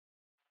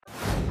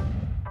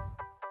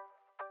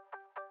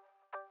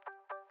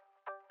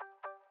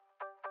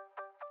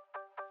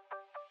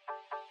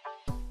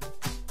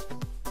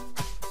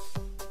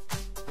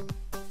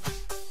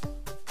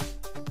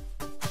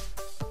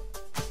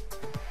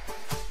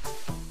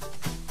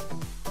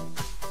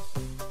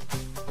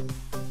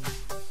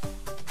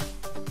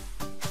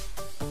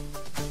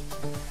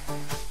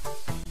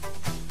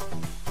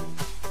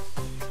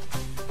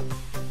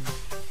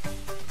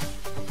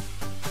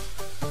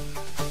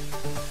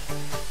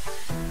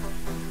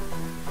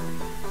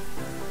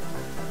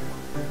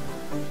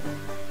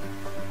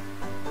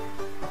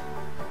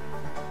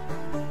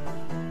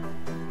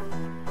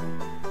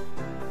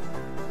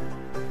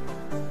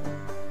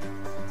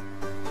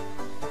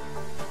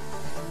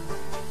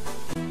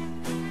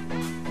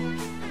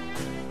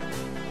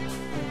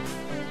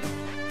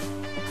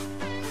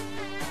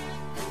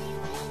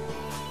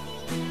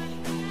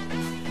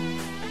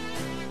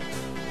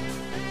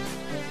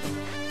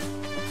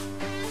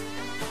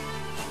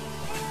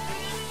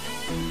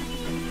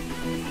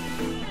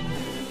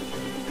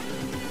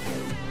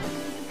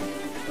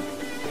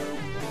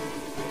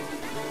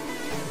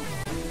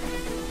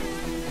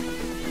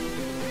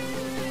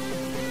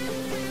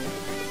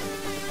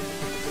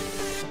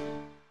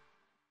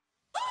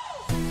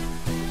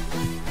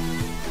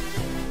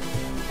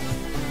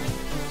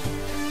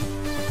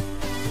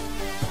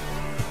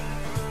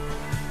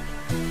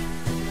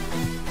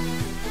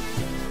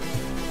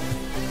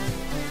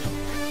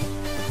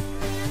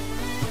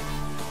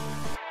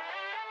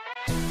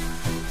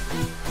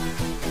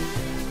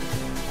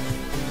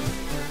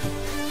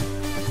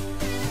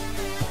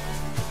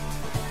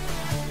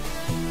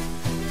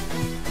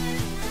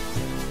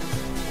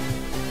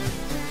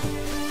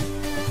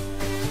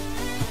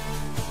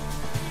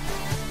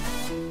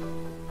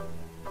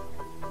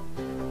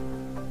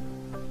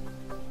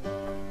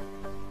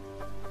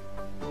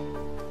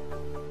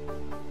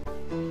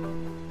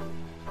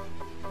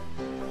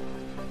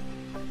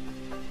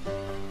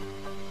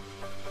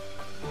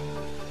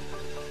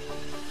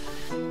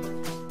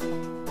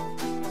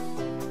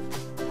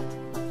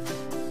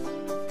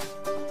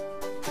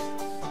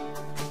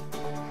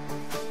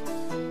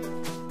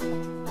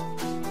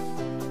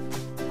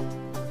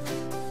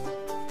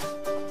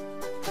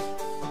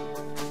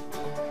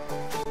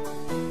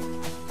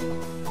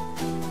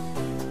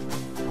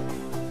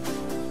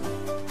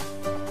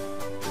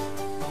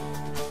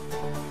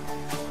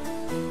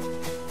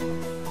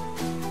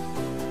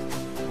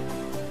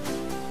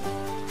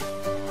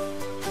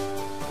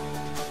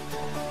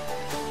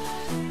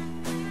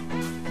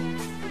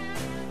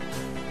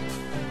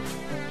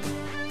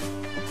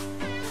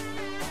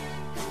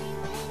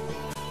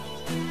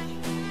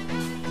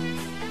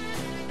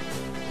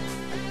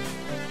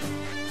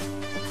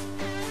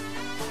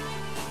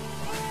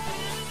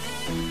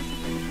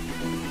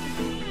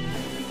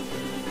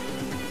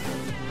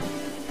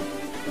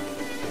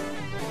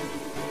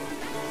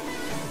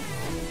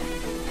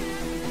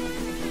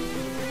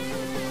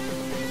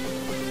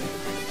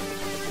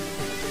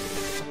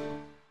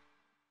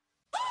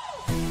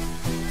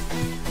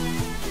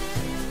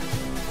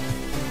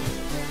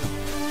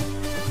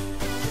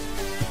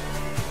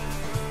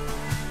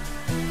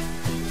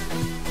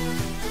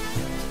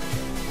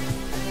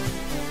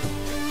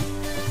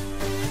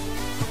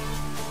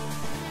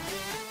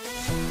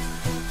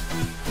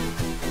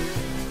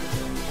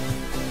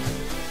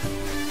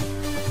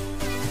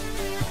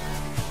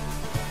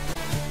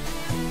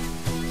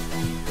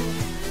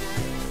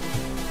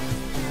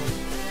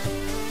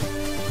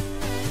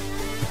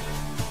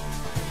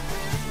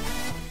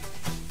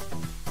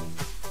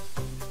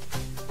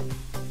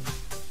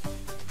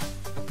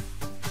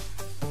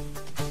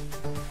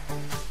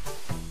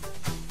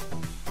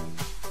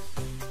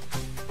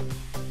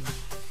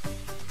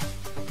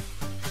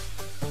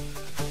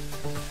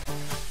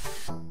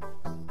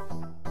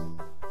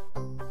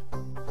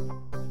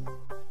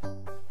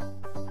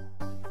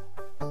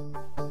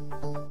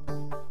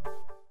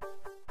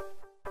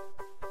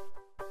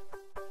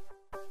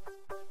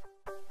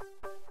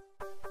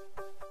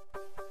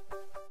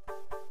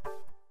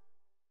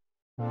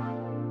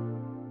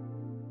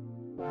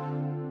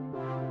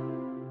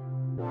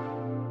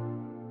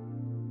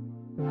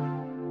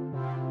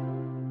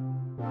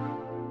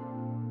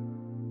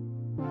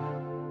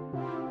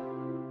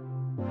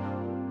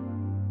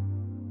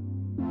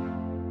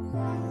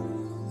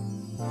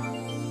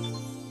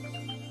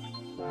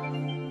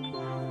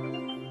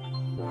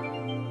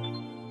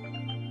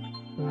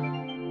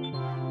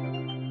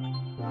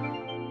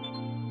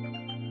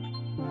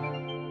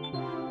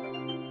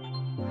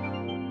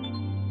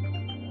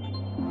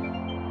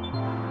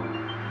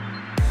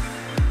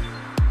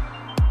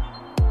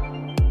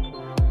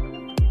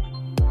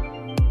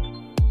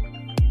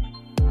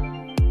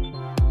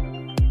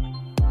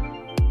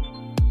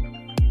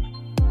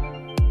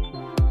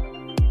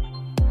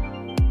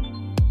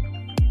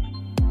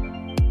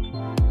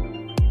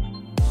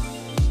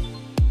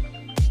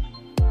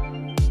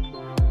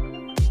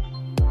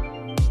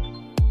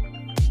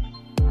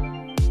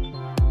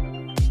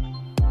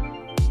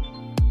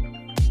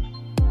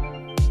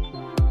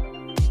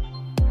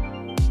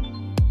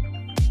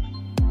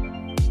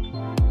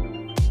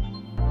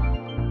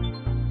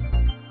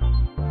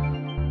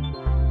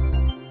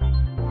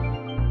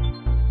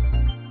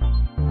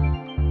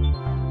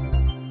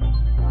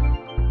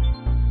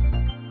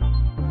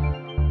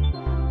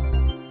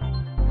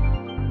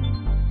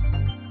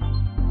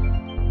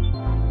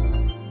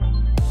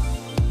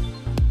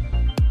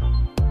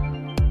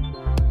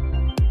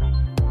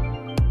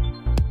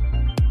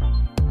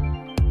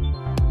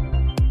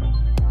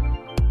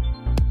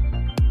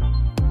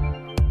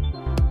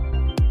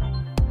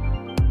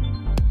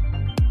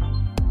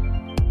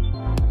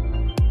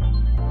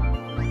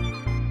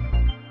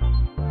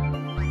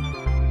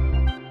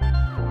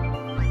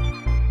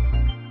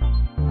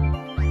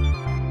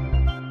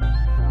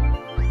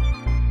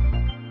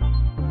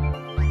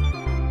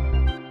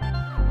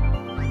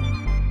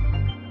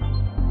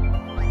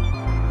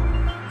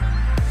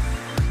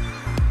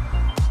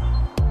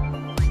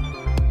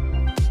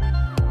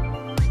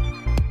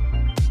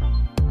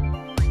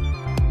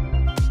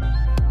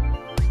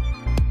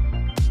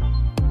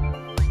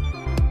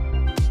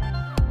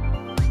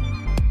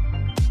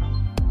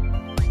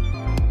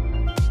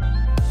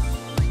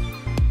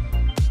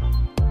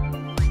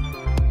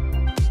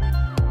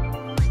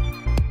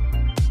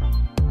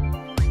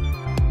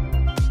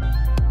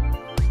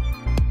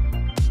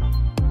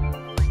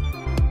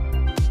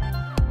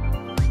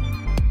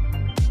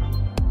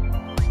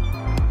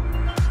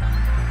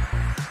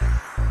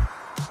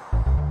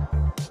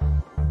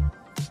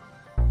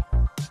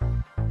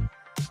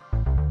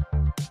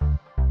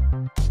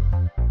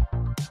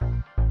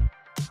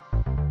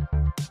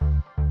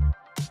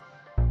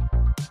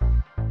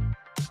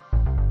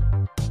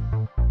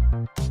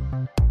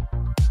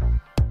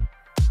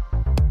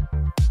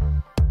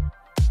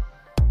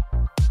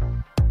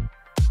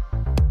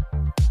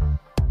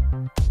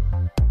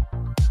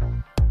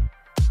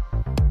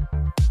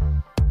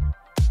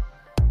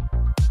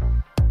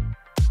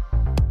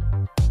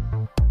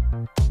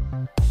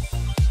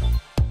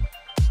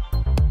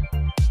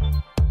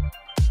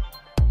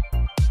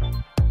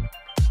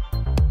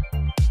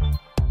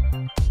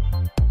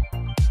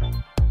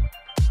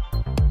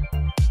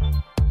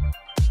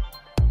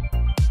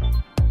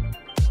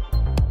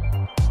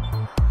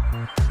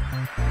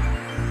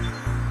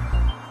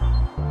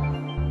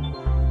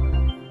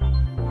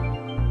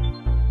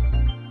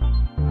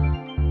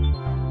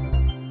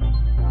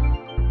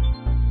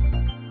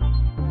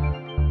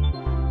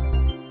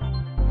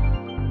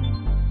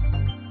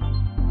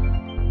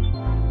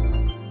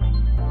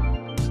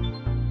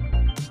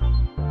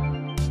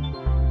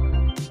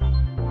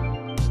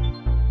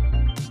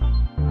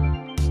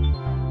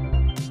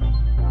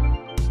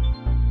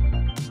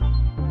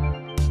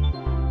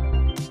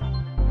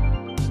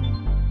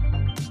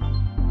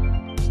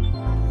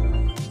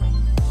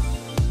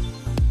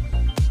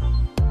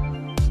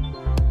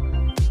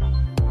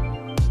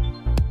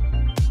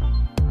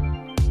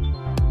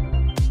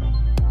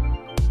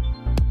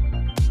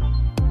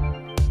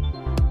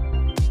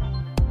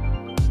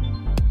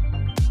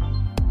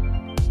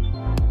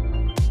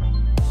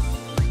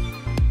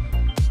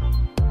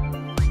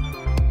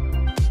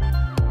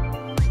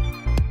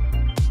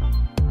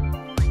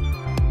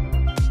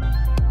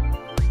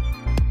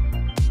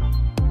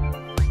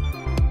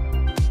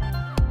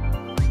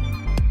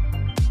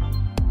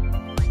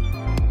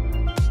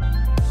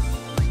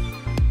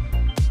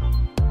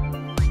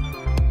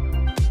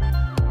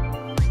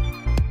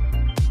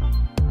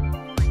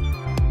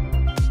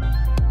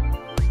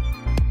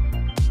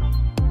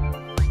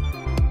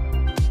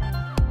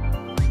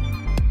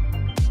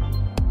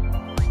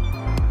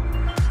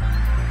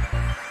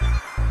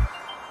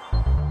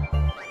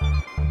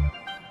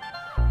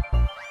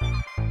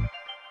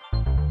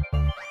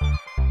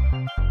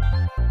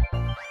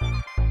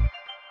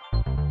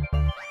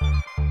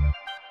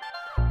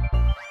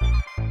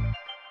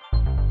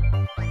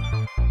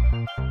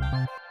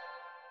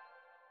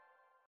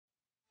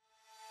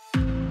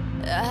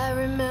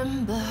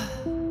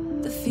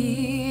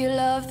feel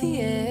of the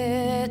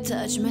air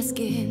touch my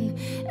skin.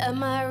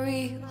 Am I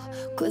real?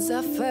 'Cause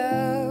I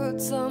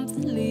felt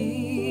something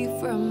leave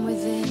from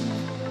within.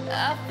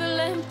 I feel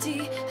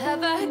empty,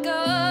 have I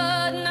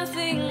got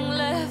nothing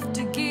left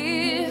to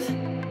give?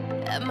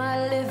 Am I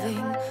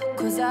living?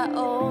 'Cause I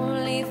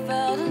only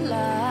felt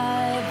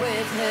alive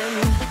with him.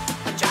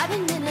 I'm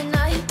driving in the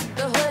night,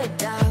 the hood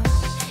down.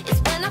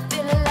 It's when I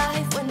feel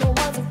alive, when no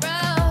one's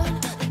around.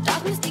 The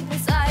darkness deep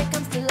inside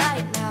comes to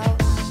light now.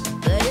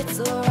 But it's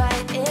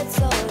alright, it's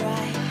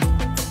alright.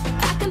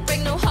 I can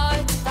break no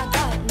heart if I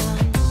got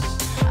none.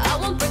 I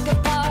won't break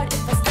apart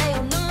if I stay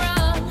on the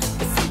run.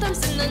 But sometimes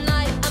in the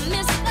night I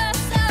miss the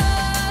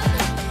sun.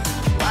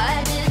 Why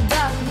did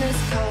darkness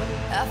come?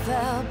 I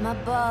felt my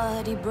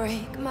body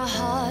break, my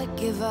heart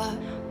give up.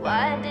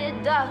 Why did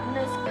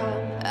darkness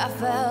come? I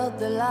felt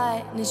the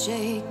lightning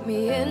shake me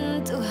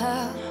into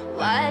hell.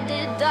 Why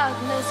did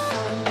darkness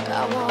come?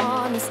 I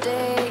wanna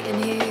stay in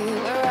here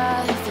where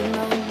I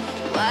belong.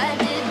 Why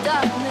did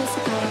darkness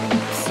come?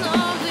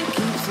 Something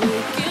keeps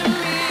waking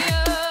me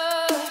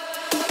up.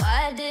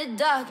 Why did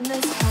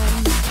darkness come?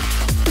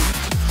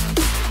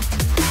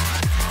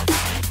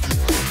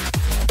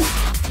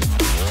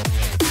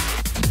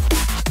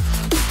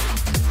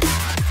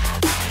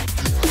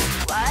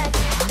 Why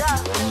did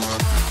darkness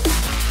come?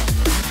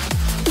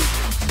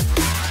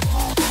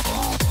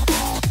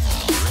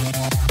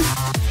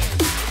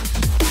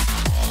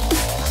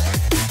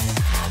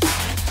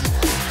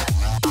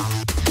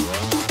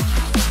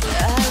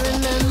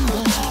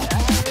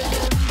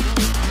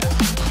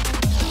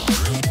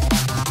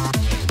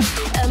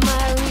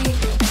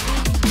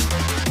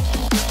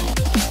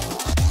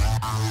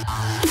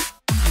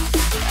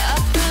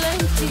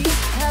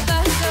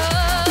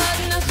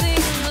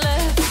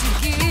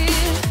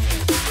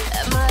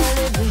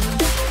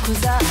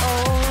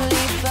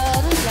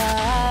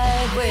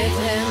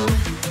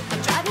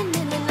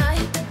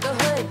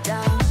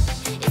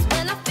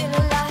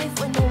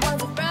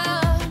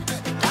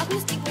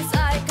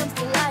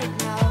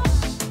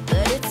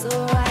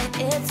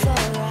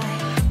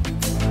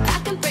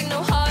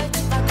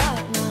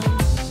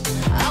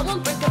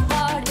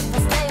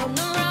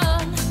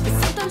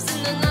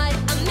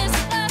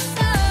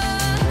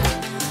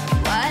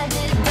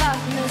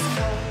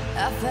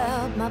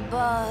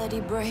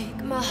 Break,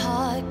 my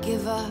heart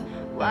give up.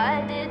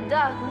 Why did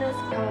darkness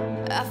come?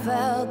 I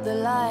felt the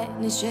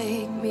lightning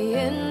shake me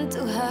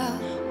into hell.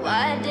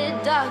 Why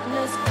did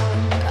darkness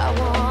come? I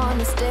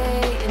wanna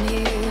stay in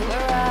here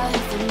where I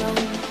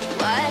belong.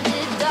 Why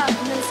did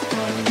darkness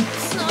come?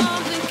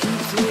 Something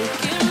keeps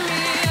waking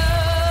me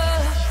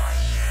up.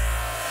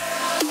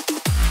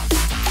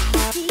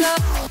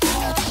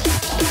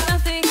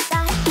 Nothing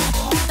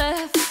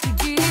left to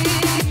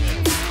give.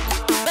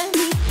 When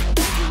we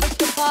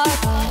break apart,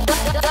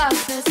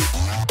 darkness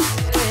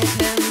with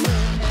him.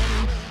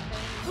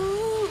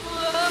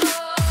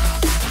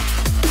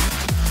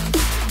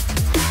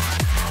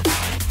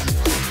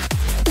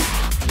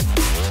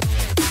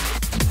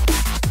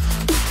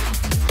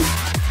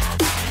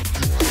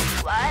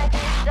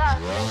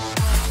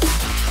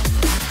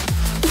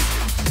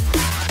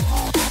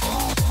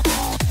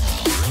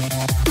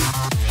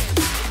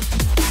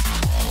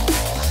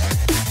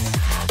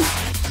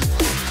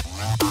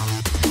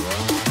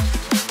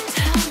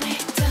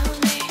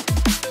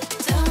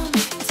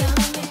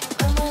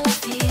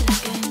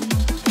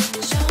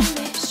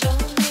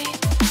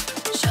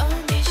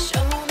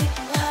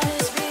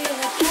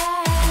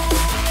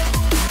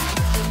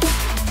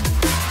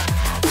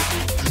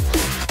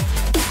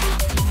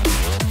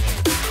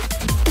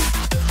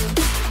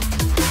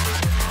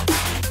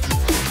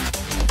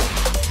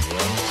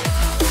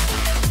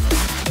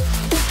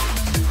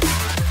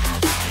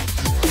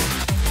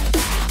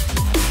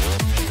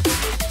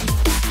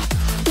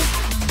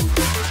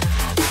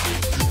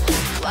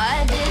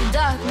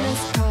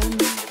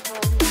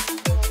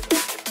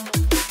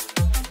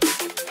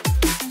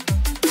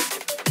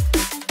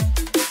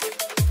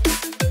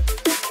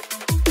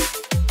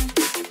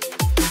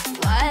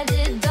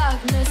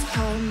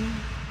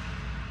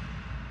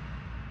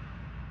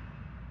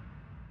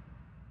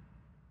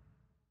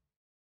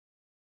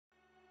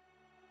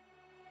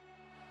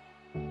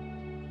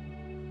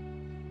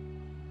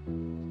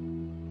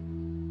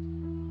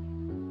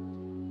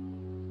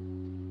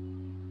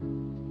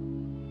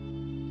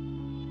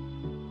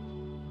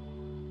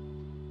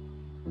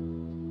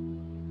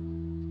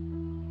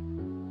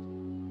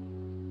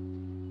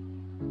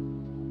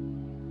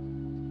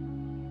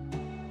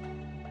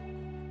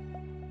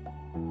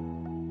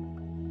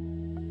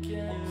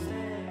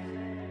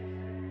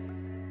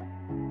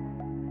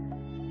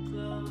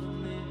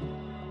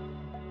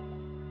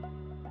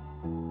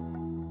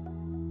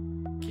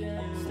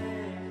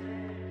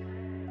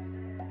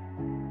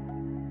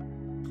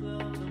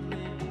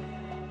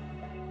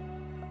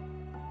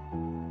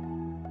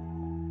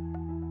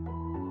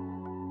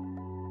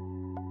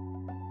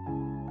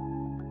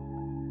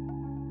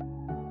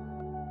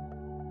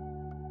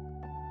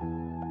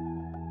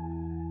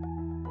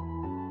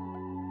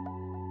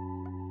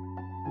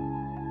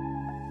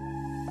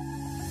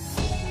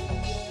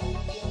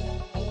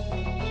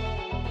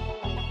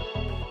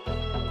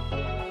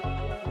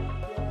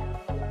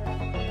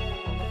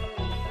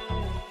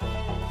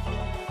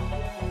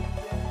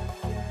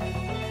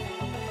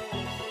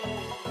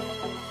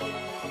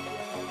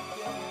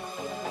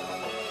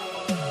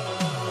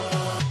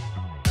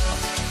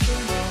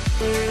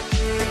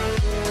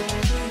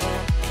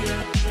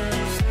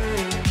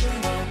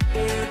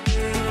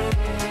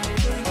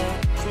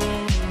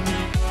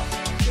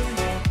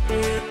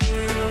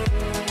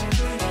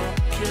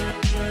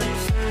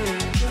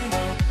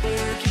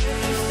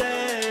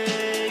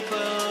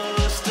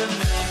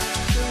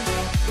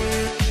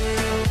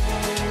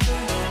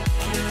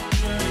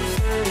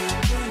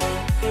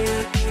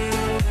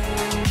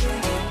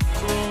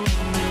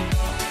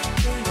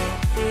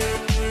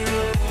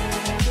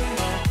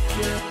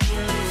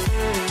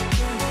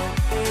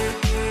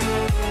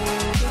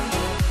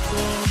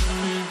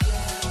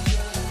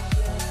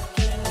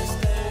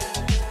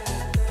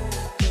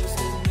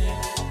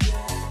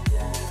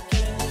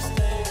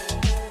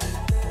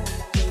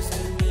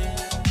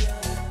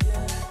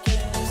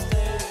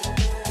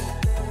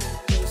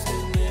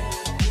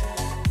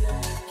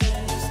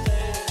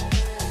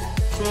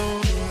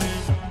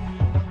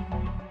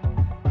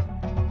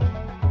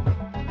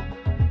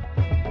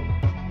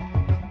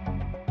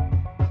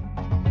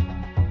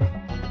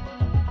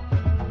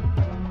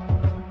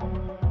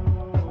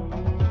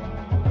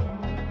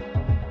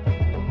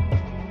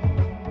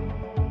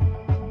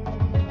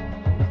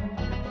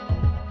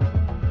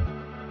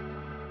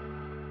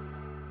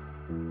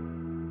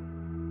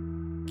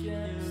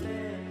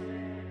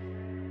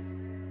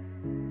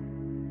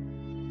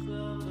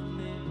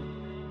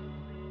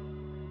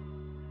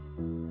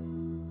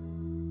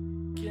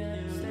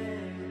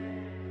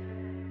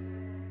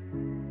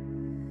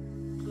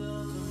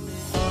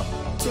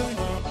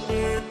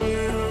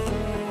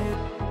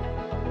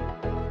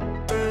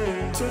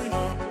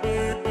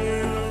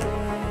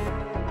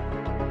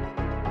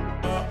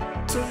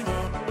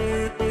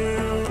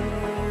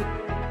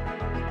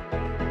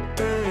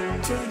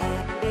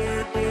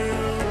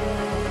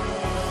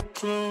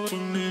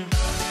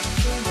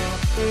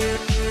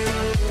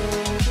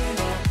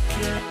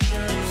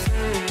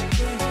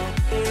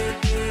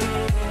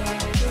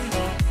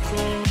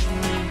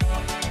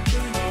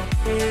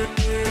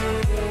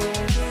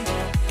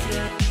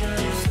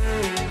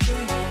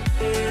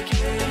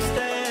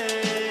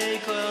 Stay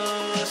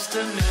close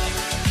to me.